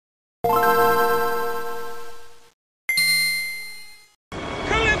Calypso!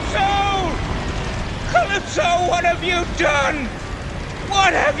 Calypso, what have you done?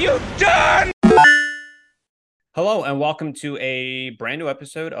 What have you done? Hello and welcome to a brand new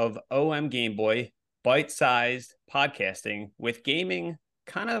episode of OMGame Boy, bite-sized podcasting with gaming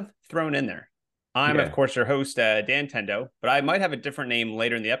kind of thrown in there. I'm, of course, your host, Dan Tendo, but I might have a different name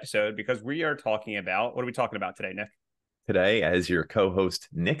later in the episode because we are talking about, what are we talking about today, Nick? Today, as your co-host,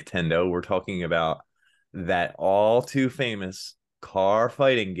 Nick Tendo, we're talking about that all too famous car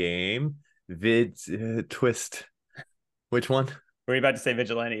fighting game, Twist. Which one? Were you about to say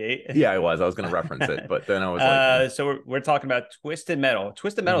Vigilante 8? Yeah, I was going to reference it, but then I was like... So we're talking about Twisted Metal.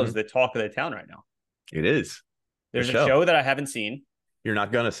 Twisted Metal is the talk of the town right now. It is. There's a show that I haven't seen. You're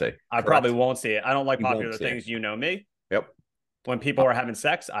not going to see. I probably won't see it. I don't like popular things. You know me. Yep. When people are having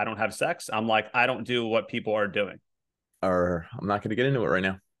sex, I don't have sex. I'm like, I don't do what people are doing. Or I'm not going to get into it right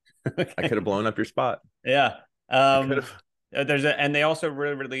now. Okay. I could have blown up your spot. Yeah. And they also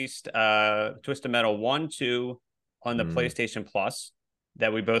released Twisted Metal 1, 2 on the PlayStation Plus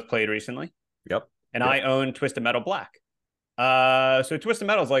that we both played recently. Yep. And I own Twisted Metal Black. So Twisted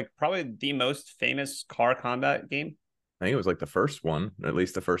Metal is like probably the most famous car combat game. I think it was like the first one, or at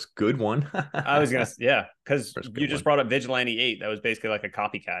least the first good one. I was going to, yeah, because you just brought up Vigilante 8. That was basically like a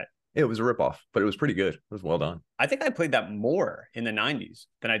copycat. It was a ripoff, but it was pretty good. It was well done. I think I played that more in the 90s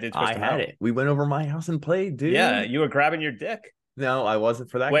than I did Twisted Metal. I had it. We went over my house and played, dude. Yeah, you were grabbing your dick. No, I wasn't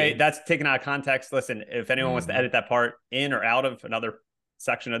for that. Wait, that's taken out of context. Listen, if anyone wants to edit that part in or out of another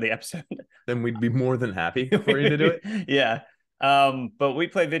section of the episode, then we'd be more than happy for you to do it. Yeah. But we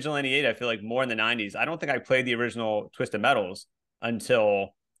played Vigilante 8, I feel like, more in the 90s. I don't think I played the original Twisted Metals until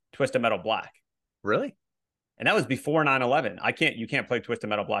Twisted Metal Black. Really? And that was before 9/11. You can't play Twisted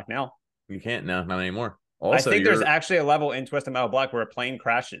Metal Black now. You can't, no, not anymore. Also, I think there's actually a level in Twisted Metal Black where a plane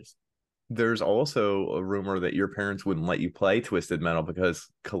crashes. There's also a rumor that your parents wouldn't let you play Twisted Metal because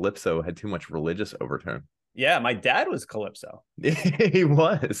Calypso had too much religious overtone. Yeah, my dad was Calypso. He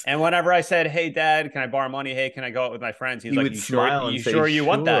was. And whenever I said, "Hey, Dad, can I borrow money? Hey, can I go out with my friends?" He's like, you sure you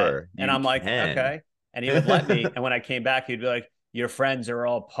want that?" And I'm like, can. "Okay." And he would let me. And when I came back, he'd be like, "Your friends are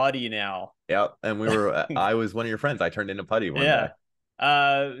all putty now." Yep. And I was one of your friends. I turned into putty one day.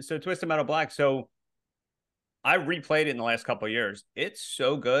 So Twisted Metal Black. So I replayed it in the last couple of years. It's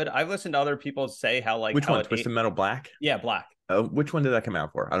so good. I've listened to other people say how like... Which one? Twisted Metal Black? Yeah, Black. Which one did that come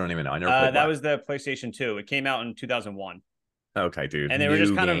out for? I don't even know. I never played that was the PlayStation 2. It came out in 2001. Okay, dude. And they were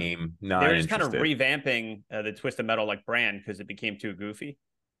just kind of revamping the Twisted Metal like brand because it became too goofy.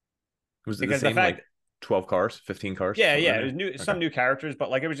 Was it the same like 12 cars, 15 cars? Yeah. It was new, some new characters,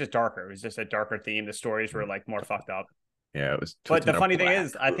 but like it was just darker. It was just a darker theme. The stories were like more fucked up. Yeah, it was. But the funny thing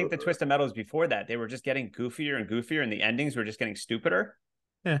is, I think the Twisted Metals before that, they were just getting goofier and goofier, and the endings were just getting stupider.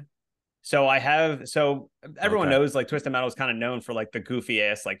 Yeah. So everyone knows like Twisted Metal is kind of known for like the goofy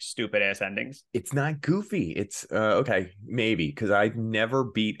ass, like stupid ass endings. It's not goofy. It's okay, maybe because I never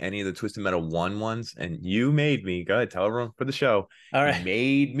beat any of the Twisted Metal 1 ones, and you made me. Go ahead, tell everyone for the show. All right, you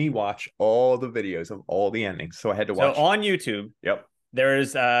made me watch all the videos of all the endings, so I had to watch. So on YouTube, yep,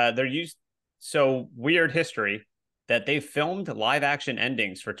 there's weird history that they filmed live action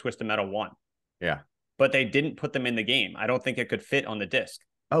endings for Twisted Metal 1. Yeah. But they didn't put them in the game. I don't think it could fit on the disc.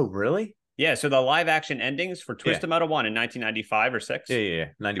 Oh, really? Yeah. So the live action endings for Twisted Metal 1 in 1995 or 6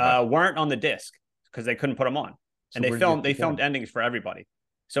 95. Weren't on the disc because they couldn't put them on. And they filmed endings for everybody.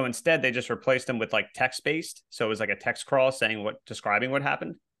 So instead they just replaced them with like text based. So it was like a text crawl describing what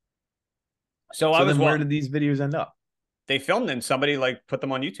happened. So where did these videos end up? They filmed them. Somebody like put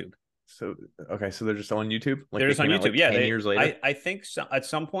them on YouTube. So they're just on YouTube. They're just on YouTube. 10 years later. I think at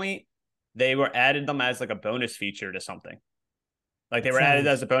some point they were added them as like a bonus feature to something. Like they were added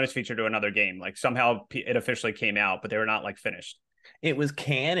as a bonus feature to another game. Like somehow it officially came out, but they were not like finished. It was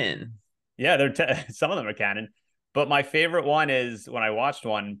canon. Yeah, some of them are canon. But my favorite one is when I watched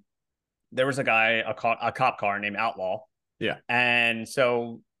one. There was a guy, a cop car named Outlaw. Yeah, and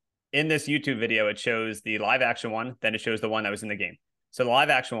so in this YouTube video, it shows the live action one. Then it shows the one that was in the game. So the live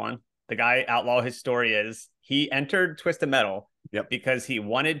action one. The guy Outlaw, his story is he entered Twisted Metal because he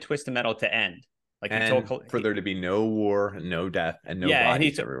wanted Twisted Metal to end. Like for there to be no war, no death, and no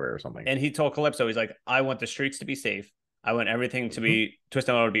bodies everywhere or something. And he told Calypso, he's like, I want the streets to be safe. I want everything to be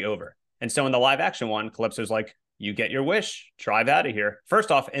Twisted Metal to be over. And so in the live action one, Calypso's like, you get your wish, drive out of here.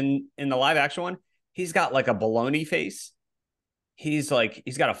 First off, in the live action one, he's got like a baloney face. He's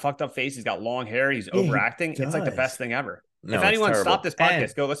got a fucked up face. He's got long hair. He's overacting. It's like the best thing ever. No, if it's anyone terrible. stopped this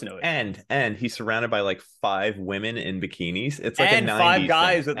podcast, go listen to it. And he's surrounded by like 5 women in bikinis. It's like And a 5 '90s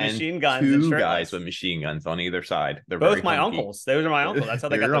guys thing. with And machine guns and 2 guys shirtless. with machine guns on either side. They're very Both my hunky. uncles. Those are my uncles. That's how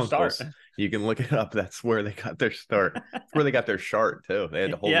they They're got your their start. uncles. You can look it up. That's where they got their start. That's where they got their shart too. They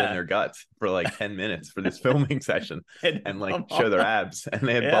had to hold in their guts for like 10 minutes for this filming session and like show their abs. And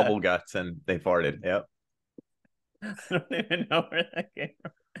they had bubble guts and they farted. Yep. I don't even know where that came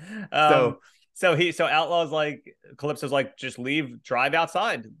from. So Outlaw's like, Calypso's like, just leave, drive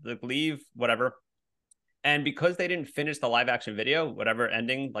outside, like, leave, whatever. And because they didn't finish the live action video, whatever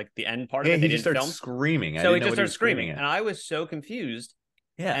ending, like the end part of it, they didn't film. Screaming. So he just started screaming, and I was so confused.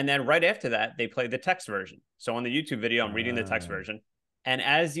 Yeah. And then right after that, they played the text version. So on the YouTube video, I'm reading the text version, and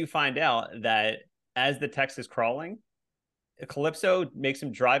as you find out that as the text is crawling, Calypso makes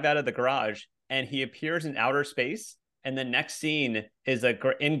him drive out of the garage, and he appears in outer space. And the next scene is a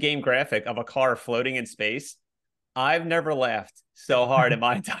in-game graphic of a car floating in space. I've never laughed so hard in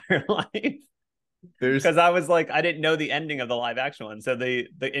my entire life. Because I was like, I didn't know the ending of the live action one. So the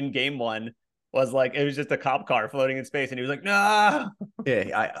in-game one was like, it was just a cop car floating in space. And he was like, no.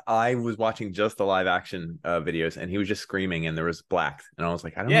 Yeah, I was watching just the live action videos and he was just screaming and there was black. And I was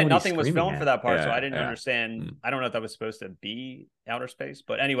like, I don't know. Yeah, nothing was filmed for that part. So I didn't understand. I don't know if that was supposed to be outer space.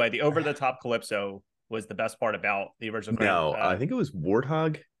 But anyway, the over-the-top Calypso was the best part about the original. No, I think it was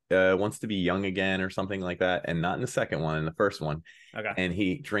Warthog wants to be young again or something like that, and not in the second one, in the first one. Okay. And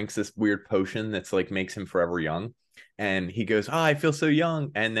he drinks this weird potion that's like makes him forever young, and he goes, I feel so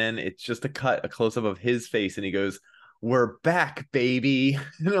young, and then it's just a close-up of his face, and he goes, we're back, baby.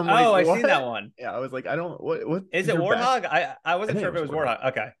 And I'm like, I seen that one. Yeah, I was like, I don't, what is it Warthog? I wasn't sure if it was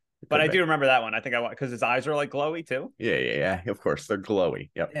Warthog. Okay. But I do remember that one. I think because his eyes are like glowy too. Yeah. Of course, they're glowy.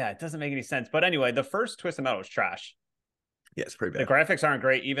 Yep. Yeah, it doesn't make any sense. But anyway, the first Twisted Metal was trash. Yeah, it's pretty bad. The graphics aren't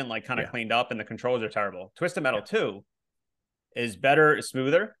great, even like kind of cleaned up, and the controls are terrible. Twisted Metal 2 is better,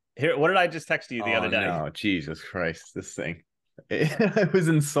 smoother. Here, what did I just text you the other day? No, Jesus Christ, this thing. It was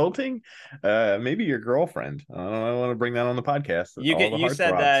insulting. Maybe your girlfriend. I don't want to bring that on the podcast.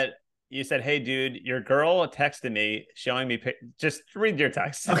 You said, hey, dude, your girl texted me showing me. Just read your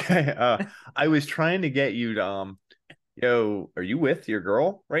text. Okay. I was trying to get you to, yo, are you with your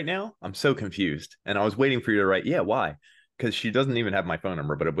girl right now? I'm so confused. And I was waiting for you to write, yeah, why? Because she doesn't even have my phone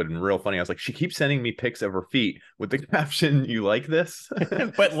number, but it would have been real funny. I was like, she keeps sending me pics of her feet with the caption, you like this?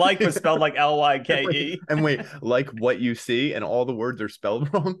 But like was spelled like Lyke. And wait, like what you see, and all the words are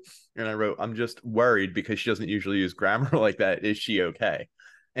spelled wrong. And I wrote, I'm just worried because she doesn't usually use grammar like that. Is she okay?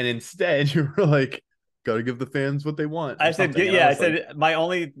 And instead, you were like, got to give the fans what they want. I said, I said, my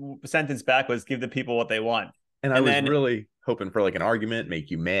only sentence back was give the people what they want. And I was really hoping for like an argument, make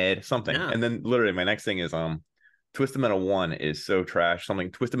you mad, something. No. And then literally my next thing is, Twisted Metal 1 is so trash.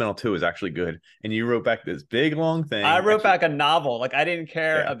 Something Twisted Metal 2 is actually good. And you wrote back this big long thing. I wrote back a novel. Like, I didn't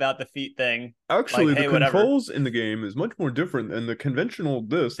care about the feet thing. Actually, like, the controls in the game is much more different than the conventional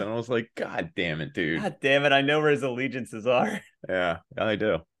this. And I was like, God damn it, dude. God damn it. I know where his allegiances are. Yeah, I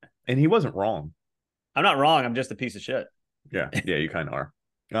do. And he wasn't wrong. I'm not wrong. I'm just a piece of shit. Yeah, you kind of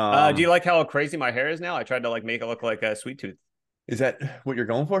are. Do you like how crazy my hair is now? I tried to like make it look like a Sweet Tooth. Is that what you're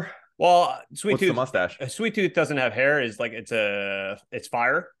going for? Well, Sweet Tooth, the mustache? Sweet Tooth doesn't have hair. Is like it's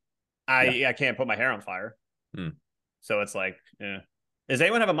fire. I can't put my hair on fire. So it's like, yeah. Does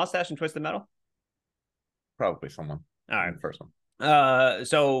anyone have a mustache in Twisted Metal? Probably someone. All right, the first one.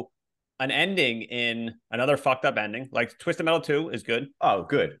 So an ending in another fucked up ending, like Twisted Metal 2 is good. Oh,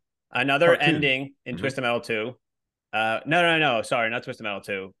 good. Another Cartoon. Ending in Twisted Metal 2. No. Sorry, not Twisted Metal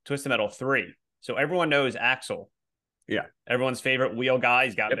 2. Twisted Metal 3. So everyone knows Axel. Yeah. Everyone's favorite wheel guy.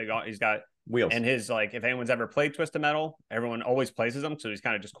 He's got he's got wheels. And his, like, if anyone's ever played Twisted Metal, everyone always plays him. So he's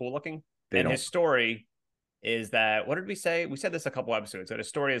kind of just cool looking. His story is that, what did we say? We said this a couple episodes. So his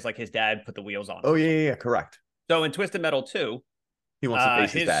story is like his dad put the wheels on. Oh, yeah, correct. So in Twisted Metal 2, he wants to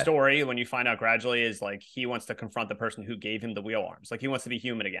face his dad. Story, when you find out gradually, is like he wants to confront the person who gave him the wheel arms. Like he wants to be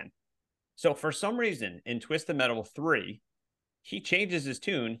human again. So for some reason in Twisted Metal 3, he changes his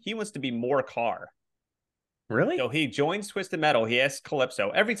tune. He wants to be more car. Really? So he joins Twisted Metal. He asks Calypso.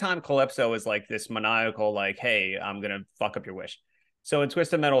 Every time Calypso is like this maniacal, like, hey, I'm going to fuck up your wish. So in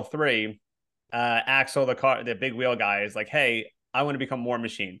Twisted Metal 3, Axel, the big wheel guy, is like, hey, I want to become more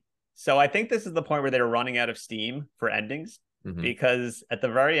machine. So I think this is the point where they're running out of steam for endings, because at the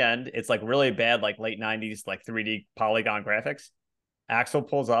very end, it's like really bad, like late 90s, like 3D polygon graphics. Axel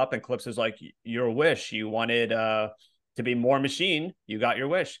pulls up and Calypso's like, your wish, you wanted to be more machine. You got your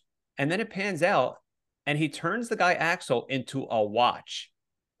wish. And then it pans out and he turns the guy Axel into a watch.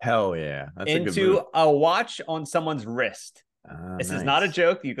 Hell yeah. That's into a watch on someone's wrist. This is not a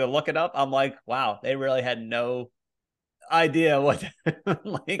joke. You can look it up. I'm like, wow, they really had no idea what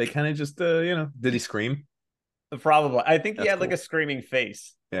They like kind of just, did he scream? probably. I think he That's had like cool. a screaming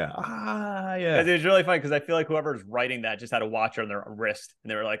face. Yeah. Because Yeah. it was really funny because I feel like whoever's writing that just had a watch on their wrist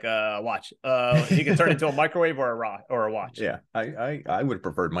and they were like, watch. He could turn into a microwave or a rock or a watch. Yeah. I would have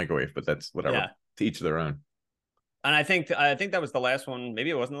preferred microwave, but that's whatever. Yeah. To each their own. And I think that was the last one. Maybe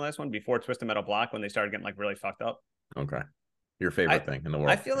it wasn't the last one before Twisted Metal Black when they started getting like really fucked up. Okay. Your favorite I thing in the world.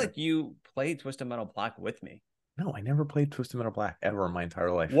 I feel like you played Twisted Metal Black with me. No, I never played Twisted Metal Black ever in my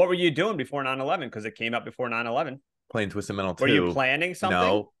entire life. What were you doing before 9/11? Because it came out before 9/11. Playing Twisted Metal 2. Were you planning something?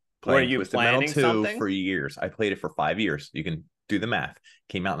 No, Were playing you Twisted Metal planning 2 something? for years. I played it for 5 years. You can do the math.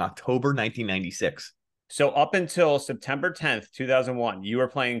 Came out in October 1996. So up until September 10th, 2001, you were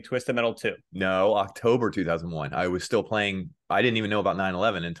playing Twisted Metal 2. No, October 2001. I was still playing. I didn't even know about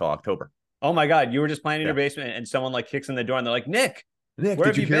 9/11 until October. Oh my God, you were just playing in Yeah. your basement and someone like kicks in the door and they're like, Nick, Nick,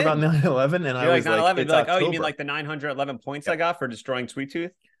 where did have you you hear about been? 9/11? And I You're was like 9/11. like, They're like, October. oh, you mean like the 911 points I got for destroying Sweet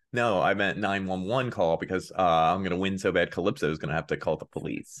Tooth? No, I meant 911 call because I'm gonna win so bad. Calypso is gonna have to call the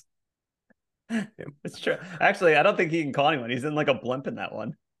police. It's true. Actually, I don't think he can call anyone. He's in like a blimp in that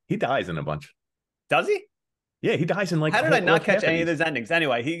one. He dies in a bunch. Does he? Yeah, he dies in like. How did I not like catch half any of these. those endings?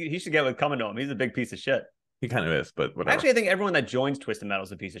 Anyway, he should get what's coming to him. He's a big piece of shit. He kind of is, but whatever. Actually, I think everyone that joins Twisted Metal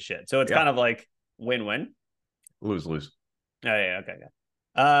is a piece of shit. So it's kind of like win-win. Lose. Oh, yeah,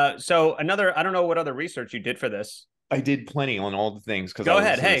 okay. So I don't know what other research you did for this. I did plenty on all the things because Go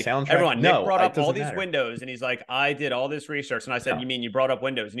ahead. Hey, soundtrack. everyone, No, Nick brought it up all doesn't these matter. windows and he's like, I did all this research. And I said, No. you mean you brought up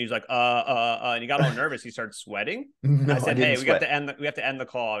windows? And he was like, and he got all nervous. He started sweating. No, I said, didn't hey, we have sweat. to end the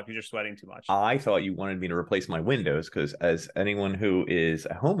call because you're sweating too much. I thought you wanted me to replace my windows because, as anyone who is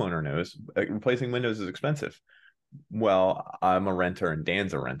a homeowner knows, replacing windows is expensive. Well, I'm a renter and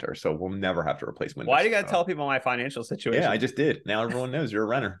Dan's a renter, so we'll never have to replace windows. Why do you got to tell people my financial situation? Yeah, I just did. Now everyone knows you're a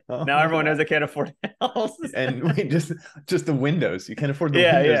renter. Now everyone knows I can't afford a house. And wait, just the windows. You can't afford the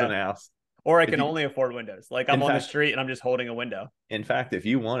windows in a house. Or I can only afford windows. Like I'm on the street and I'm just holding a window. In fact, if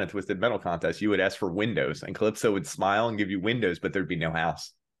you won a Twisted Metal contest, you would ask for windows, and Calypso would smile and give you windows, but there's be no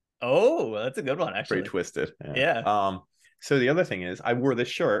house. Oh, that's a good one, actually. Pretty twisted. Yeah. So the other thing is, I wore this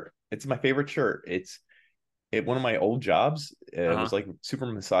shirt. It's my favorite shirt. One of my old jobs. It was like super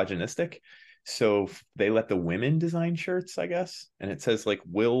misogynistic. So they let the women design shirts, I guess. And it says like,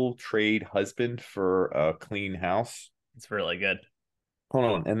 will trade husband for a clean house. It's really good. Hold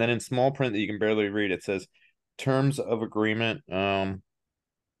on. And then in small print that you can barely read, it says terms of agreement.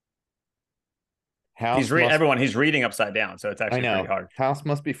 He's reading upside down, so it's actually pretty hard. House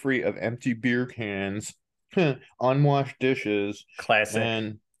must be free of empty beer cans, unwashed dishes, classic,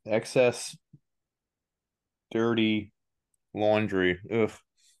 and excess dirty laundry. Ugh.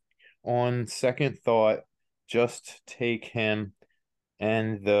 On second thought, just take him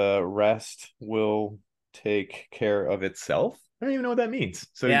and the rest will take care of itself. I don't even know what that means.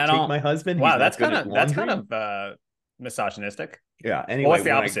 So yeah, take my husband. Wow, that's kind of misogynistic. Yeah. Anyway, what's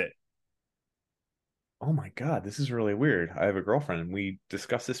the opposite? Oh my God, this is really weird. I have a girlfriend and we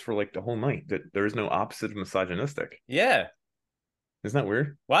discussed this for like the whole night, that there is no opposite of misogynistic. Yeah. Isn't that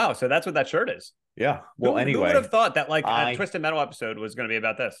weird? Wow. So that's what that shirt is. Yeah. Well, anyway. Who would have thought that like a Twisted Metal episode was going to be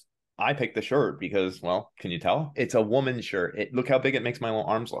about this? I picked the shirt because, well, can you tell? It's a woman's shirt. Look how big it makes my little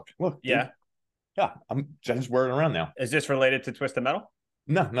arms look. Look. Yeah. Dude. Yeah. I'm just wearing it around now. Is this related to Twisted Metal?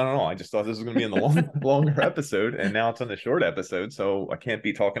 No. I just thought this was going to be in the longer episode, and now it's on the short episode, so I can't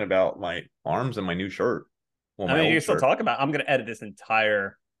be talking about my arms and my new shirt. Well, I mean, you can still talk about. I'm going to edit this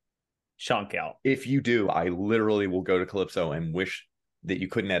entire chunk out. If you do, I literally will go to Calypso and wish that you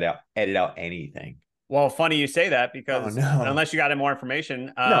couldn't edit out anything. Well, funny you say that because unless you got more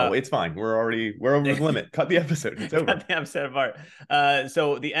information, no, it's fine. We're over the limit. Cut the episode. It's over. Cut the episode apart.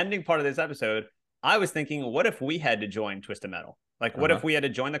 So the ending part of this episode, I was thinking, what if we had to join Twisted Metal? Like, what if we had to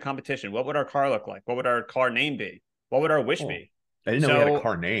join the competition? What would our car look like? What would our car name be? What would our wish be? I didn't know we had a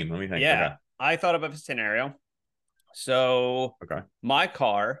car name. Let me think. Yeah, okay. I thought of a scenario. So my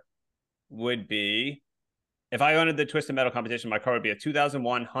car would be, if I owned the Twisted Metal competition, my car would be a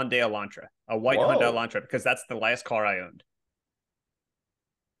 2001 Hyundai Elantra, a white Hyundai Elantra, because that's the last car I owned.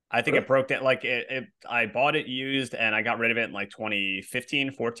 I think it broke down. Like I bought it used and I got rid of it in like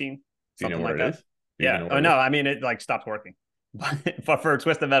 2015, 14, something like that. Yeah. Oh no, I mean it like stopped working, but for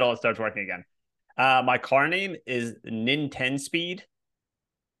Twisted Metal, it starts working again. My car name is Nintendo Speed.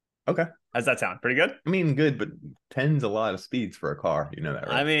 Okay. How's that sound? Pretty good? I mean, good, but 10's a lot of speeds for a car. You know that,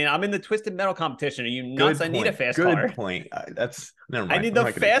 right? I mean, I'm in the Twisted Metal competition. Are you nuts? Good I need a point. fast Good car. point. That's never I mind. need I'm the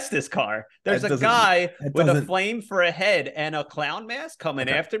not gonna. fastest car. There's That a doesn't. guy That with a doesn't. flame for a head and a clown mask coming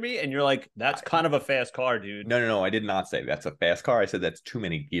Okay. after me, and you're like, that's kind of a fast car, dude. No, no, no. I did not say that's a fast car. I said that's too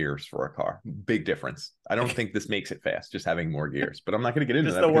many gears for a car. Big difference. I don't think this makes it fast, just having more gears. But I'm not going to get into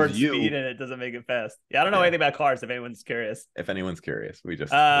Just that the because word speed and it doesn't make it fast. Yeah, I don't know Yeah. anything about cars if anyone's curious. If anyone's curious, we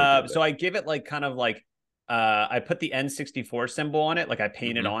just. So I give it like kind of like I put the N64 symbol on it, like I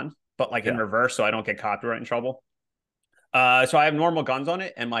paint it on, but like in reverse so I don't get copyright in trouble. So I have normal guns on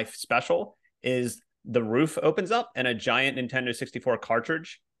it, and my special is the roof opens up and a giant Nintendo 64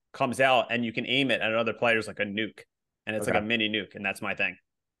 cartridge comes out, and you can aim it at other players like a nuke, and it's like a mini nuke, and that's my thing.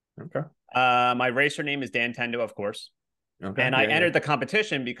 Okay. My racer name is Dantendo, of course. Okay. And I entered the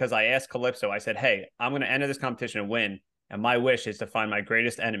competition because I asked Calypso, I said, hey, I'm going to enter this competition and win, and my wish is to find my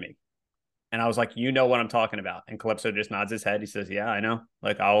greatest enemy. And I was like, you know what I'm talking about. And Calypso just nods his head. He says, yeah, I know.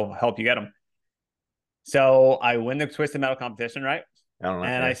 Like, I'll help you get him. So I win the Twisted Metal competition, right? I don't know.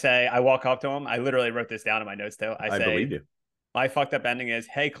 And I say, I walk up to him. I literally wrote this down in my notes, too. I say, believe you. my fucked up ending is,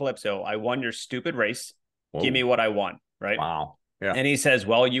 hey, Calypso, I won your stupid race. Whoa. Give me what I want, right? Wow. Yeah. And he says,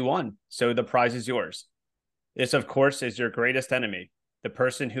 well, you won. So the prize is yours. This, of course, is your greatest enemy, the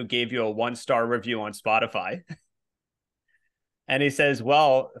person who gave you a 1-star review on Spotify. And he says,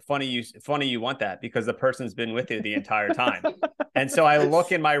 well, funny you want that because the person's been with you the entire time. And so I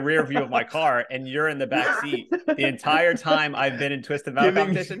look in my rear view of my car and you're in the back seat the entire time I've been in Twisted Metal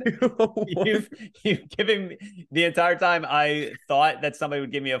competition. You've given me the entire time I thought that somebody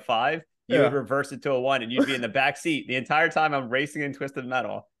would give me a 5. You would reverse it to a 1 and you'd be in the back seat the entire time I'm racing in Twisted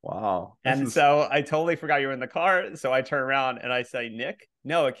Metal. Wow. So I totally forgot you were in the car. So I turn around and I say, Nick,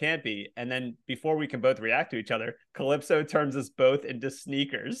 no, it can't be. And then before we can both react to each other, Calypso turns us both into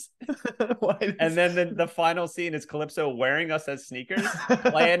sneakers. And then the final scene is Calypso wearing us as sneakers,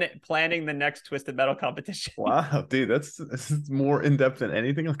 planning the next Twisted Metal competition. Wow, dude, this is more in depth than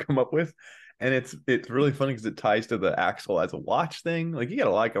anything I've come up with. And it's really funny because it ties to the Axel as a watch thing. Like, you got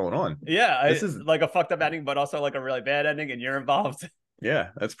a lot going on. Yeah, this is like a fucked up ending, but also like a really bad ending, and you're involved. Yeah,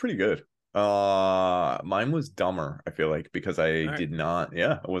 that's pretty good. Mine was dumber, I feel like, because I did not.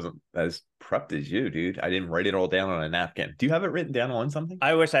 Yeah, I wasn't as prepped as you, dude. I didn't write it all down on a napkin. Do you have it written down on something?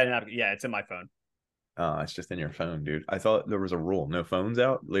 I wish I had a napkin. Yeah, it's in my phone. It's just in your phone, dude. I thought there was a rule: no phones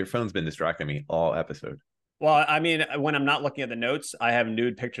out. Your phone's been distracting me all episode. Well, I mean, when I'm not looking at the notes, I have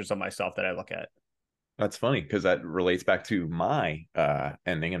nude pictures of myself that I look at. That's funny because that relates back to my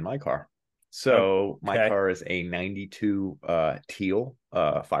ending in my car. So my car is a 92 teal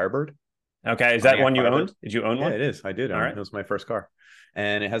Firebird. Okay, is that one you owned? Did you own one? Yeah, it is. I did. It was my first car.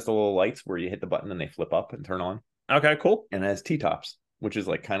 And it has the little lights where you hit the button and they flip up and turn on. Okay, cool. And it has T-tops, which is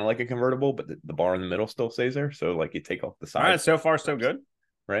like kind of like a convertible, but the bar in the middle still stays there. So like you take off the side. All right, so far so good.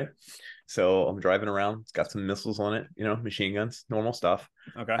 Right. So I'm driving around. It's got some missiles on it, machine guns, normal stuff.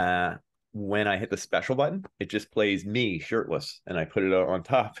 Okay. When I hit the special button, it just plays me shirtless, and I put it on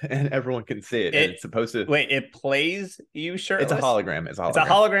top, and everyone can see it. And it's supposed to it plays you shirtless. It's a hologram. It's a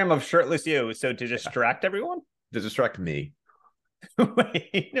hologram of shirtless you. So to distract everyone, to distract me.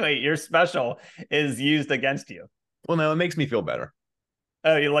 wait, your special is used against you. Well, no, it makes me feel better.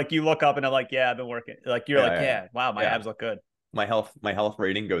 Oh, you look up and I'm like, yeah, I've been working. Like wow, my abs look good. My health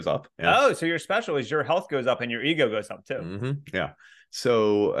rating goes up. Yeah. Oh, so your special is your health goes up and your ego goes up too. Mm-hmm. Yeah.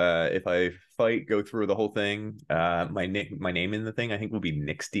 So if I go through the whole thing, my name in the thing I think will be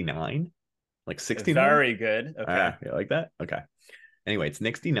Nixty9, like 69. Very good. Okay. You like that? Okay. Anyway, it's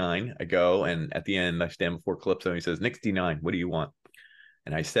Nixty9. I go and at the end I stand before Calypso and he says, Nixty9, what do you want?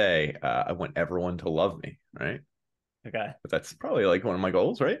 And I say, I want everyone to love me. Right. Okay. But that's probably like one of my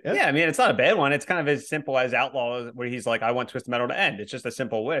goals, right? Yeah. I mean, it's not a bad one. It's kind of as simple as Outlaw, where he's like, I want Twisted Metal to end. It's just a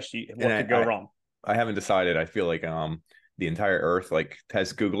simple wish. What could go wrong? I haven't decided. I feel like the entire earth like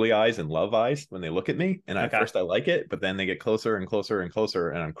has googly eyes and love eyes when they look at me. And at first I like it, but then they get closer and closer and closer,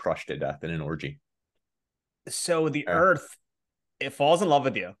 and I'm crushed to death in an orgy. So the earth, it falls in love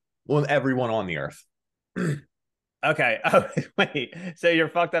with you. Well, everyone on the earth. Okay. Oh, wait. So your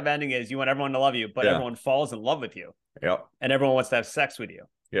fucked up ending is you want everyone to love you, but everyone falls in love with you. Yep. And everyone wants to have sex with you.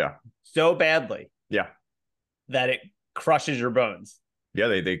 Yeah. So badly. Yeah. That it crushes your bones. Yeah,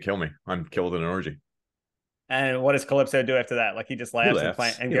 they kill me. I'm killed in an orgy. And what does Calypso do after that? Like he just laughs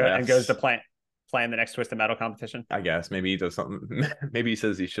and goes to plan the next Twisted Metal competition. I guess maybe he does something. Maybe he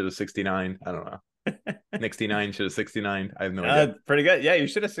says he should have 69. I don't know. Nixty9 should have 69. I have no idea. Pretty good. Yeah, you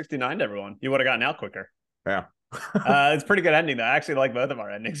should have 69 everyone. You would have gotten out quicker. Yeah. It's a pretty good ending though. I actually like both of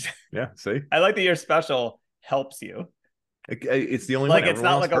our endings. Yeah. See, I like that your special helps you. It's the only Like one. it's Everyone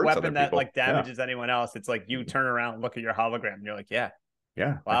not else like a hurts weapon other that people. like damages anyone else. It's like you turn around and look at your hologram and you're like, yeah,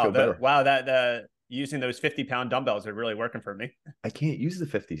 Yeah. I wow, feel better. that using those 50-pound dumbbells are really working for me. I can't use the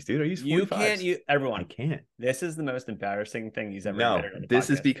 50s, dude. I use 45s. You can't use I everyone. can't. This is the most embarrassing thing he's ever No, admitted on the this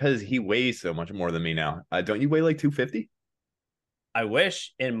is podcast. because he weighs so much more than me now. Don't you weigh like 250? I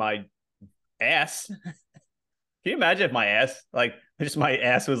wish in my ass. Can you imagine if my ass, like just my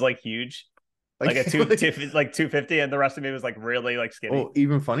ass was like huge? Like a like 250 and the rest of me was like really like skinny. Well,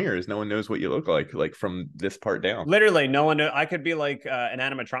 even funnier is no one knows what you look like from this part down. Literally, no one I could be like an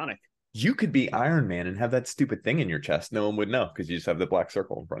animatronic. You could be Iron Man and have that stupid thing in your chest. No one would know because you just have the black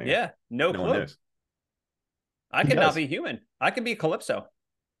circle in front of you. Yeah, no one clue. knows. I could not be human. I could be Calypso.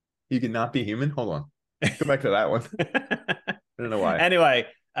 You could not be human? Hold on. Go back to that one. I don't know why. Anyway,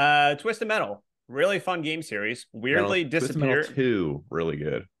 Twisted Metal. Really fun game series. Weirdly disappeared. Twisted Metal 2, really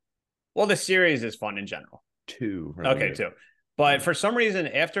good. Well, the series is fun in general. 2. Really okay, good. 2. But for some reason,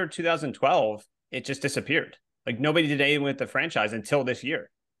 after 2012, it just disappeared. Like nobody did anything with the franchise until this year.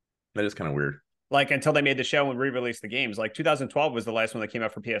 That is kind of weird. Like until they made the show and re-released the games. Like 2012 was the last one that came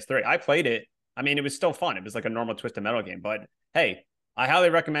out for PS3. I played it. I mean, it was still fun. It was like a normal Twisted Metal game. But hey, I highly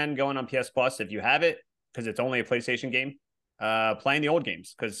recommend going on PS Plus if you have it, because it's only a PlayStation game. Playing the old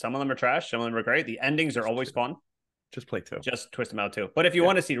games, because some of them are trash, some of them are great. The endings are always fun. Just play 2. Just Twisted Metal 2. But if you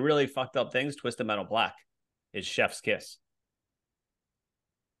want to see really fucked up things, Twisted Metal Black is Chef's Kiss.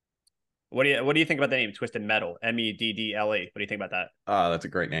 What do you think about the name Twisted Metal? Meddle. What do you think about that? That's a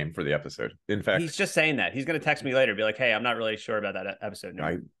great name for the episode. In fact, he's just saying that. He's going to text me later, be like, "Hey, I'm not really sure about that episode."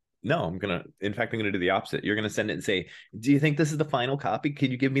 No, I'm gonna do the opposite. You're gonna send it and say, "Do you think this is the final copy? Can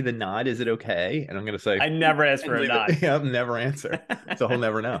you give me the nod? Is it okay?" And I'm gonna say, "I never asked for a nod." Yeah, never answer. So he'll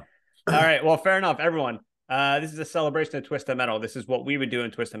never know. All right. Well, fair enough, everyone. This is a celebration of Twisted Metal. This is what we would do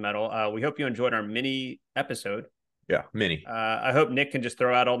in Twisted Metal. We hope you enjoyed our mini episode. Yeah, mini. I hope Nick can just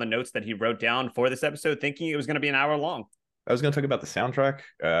throw out all the notes that he wrote down for this episode, thinking it was going to be an hour long. I was going to talk about the soundtrack.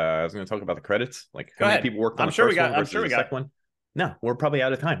 I was going to talk about the credits, like how many people worked on. I'm sure we got one. No, we're probably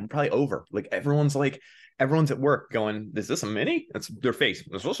out of time. We're probably over. Like everyone's at work going, "Is this a mini?" That's their face.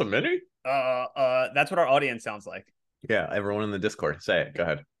 Is this a mini? That's what our audience sounds like. Yeah, everyone in the Discord, say it. Go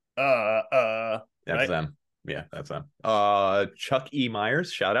ahead. That's right? them. Yeah, that's them. Chuck E.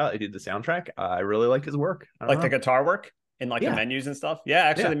 Myers, shout out. I did the soundtrack. I really like his work. The guitar work and like the menus and stuff. Yeah,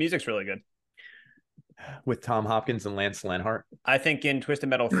 actually, the music's really good. With Tom Hopkins and Lance Lanhart. I think in Twisted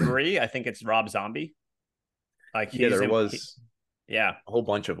Metal 3, I think it's Rob Zombie. Like there was a whole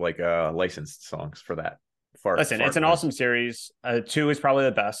bunch of licensed songs for that. Listen, it's an awesome series. 2 is probably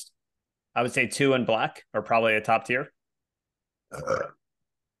the best. I would say 2 and Black are probably a top tier.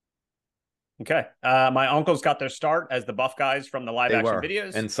 Okay. My uncles got their start as the buff guys from the live action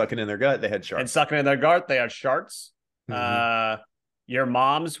videos. And sucking in their gut, they had sharks. They had sharks. Mm-hmm. Your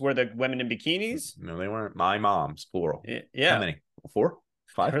moms were the women in bikinis. No, they weren't. My moms, plural. Yeah. How many? 4?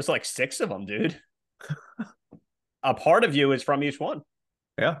 5? There's like 6 of them, dude. A part of you is from each one.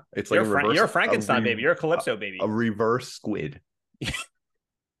 Yeah. It's like you're a Frankenstein baby. You're a Calypso baby. A reverse squid.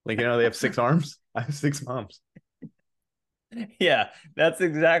 They have 6 arms. I have 6 moms. Yeah, that's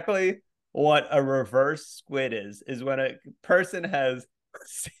exactly what a reverse squid is when a person has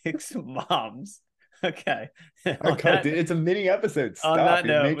 6 moms. Okay. It's a mini episode. Stop. On that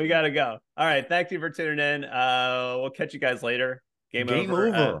note, we got to go. All right. Thank you for tuning in. We'll catch you guys later. Game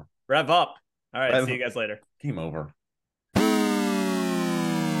over. Rev up. All right. See you guys later. Game over.